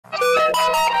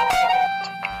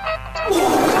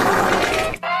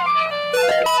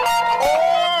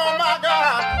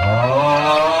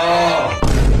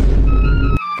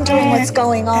is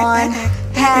going on.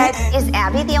 Pet. Is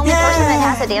Abby the only person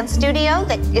that has a dance studio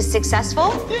that is successful?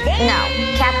 No,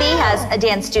 Kathy has a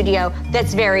dance studio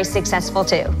that's very successful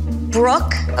too.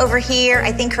 Brooke over here,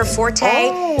 I think her forte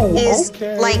is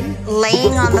like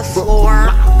laying on the floor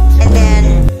and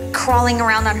then crawling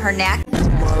around on her neck.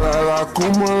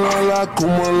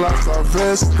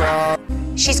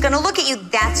 She's gonna look at you,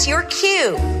 that's your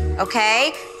cue,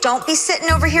 okay? Don't be sitting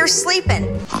over here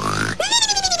sleeping.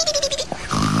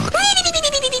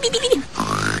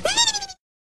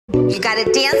 You gotta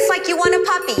dance like you want a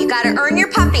puppy. You gotta earn your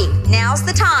puppy. Now's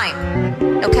the time,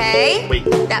 okay? Wait,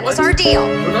 that was our deal.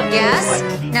 Yes?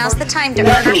 Now's the time to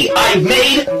earn her I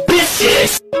made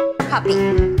biscuits! puppy.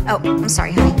 Oh, I'm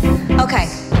sorry, honey. Okay,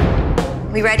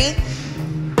 we ready?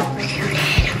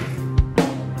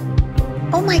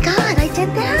 Oh my God, I did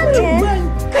that.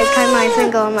 I tied my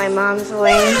finger on my mom's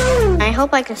wing. I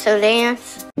hope I can still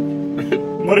dance.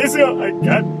 Mauricio,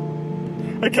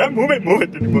 I can't move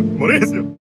it anymore. Mauricio.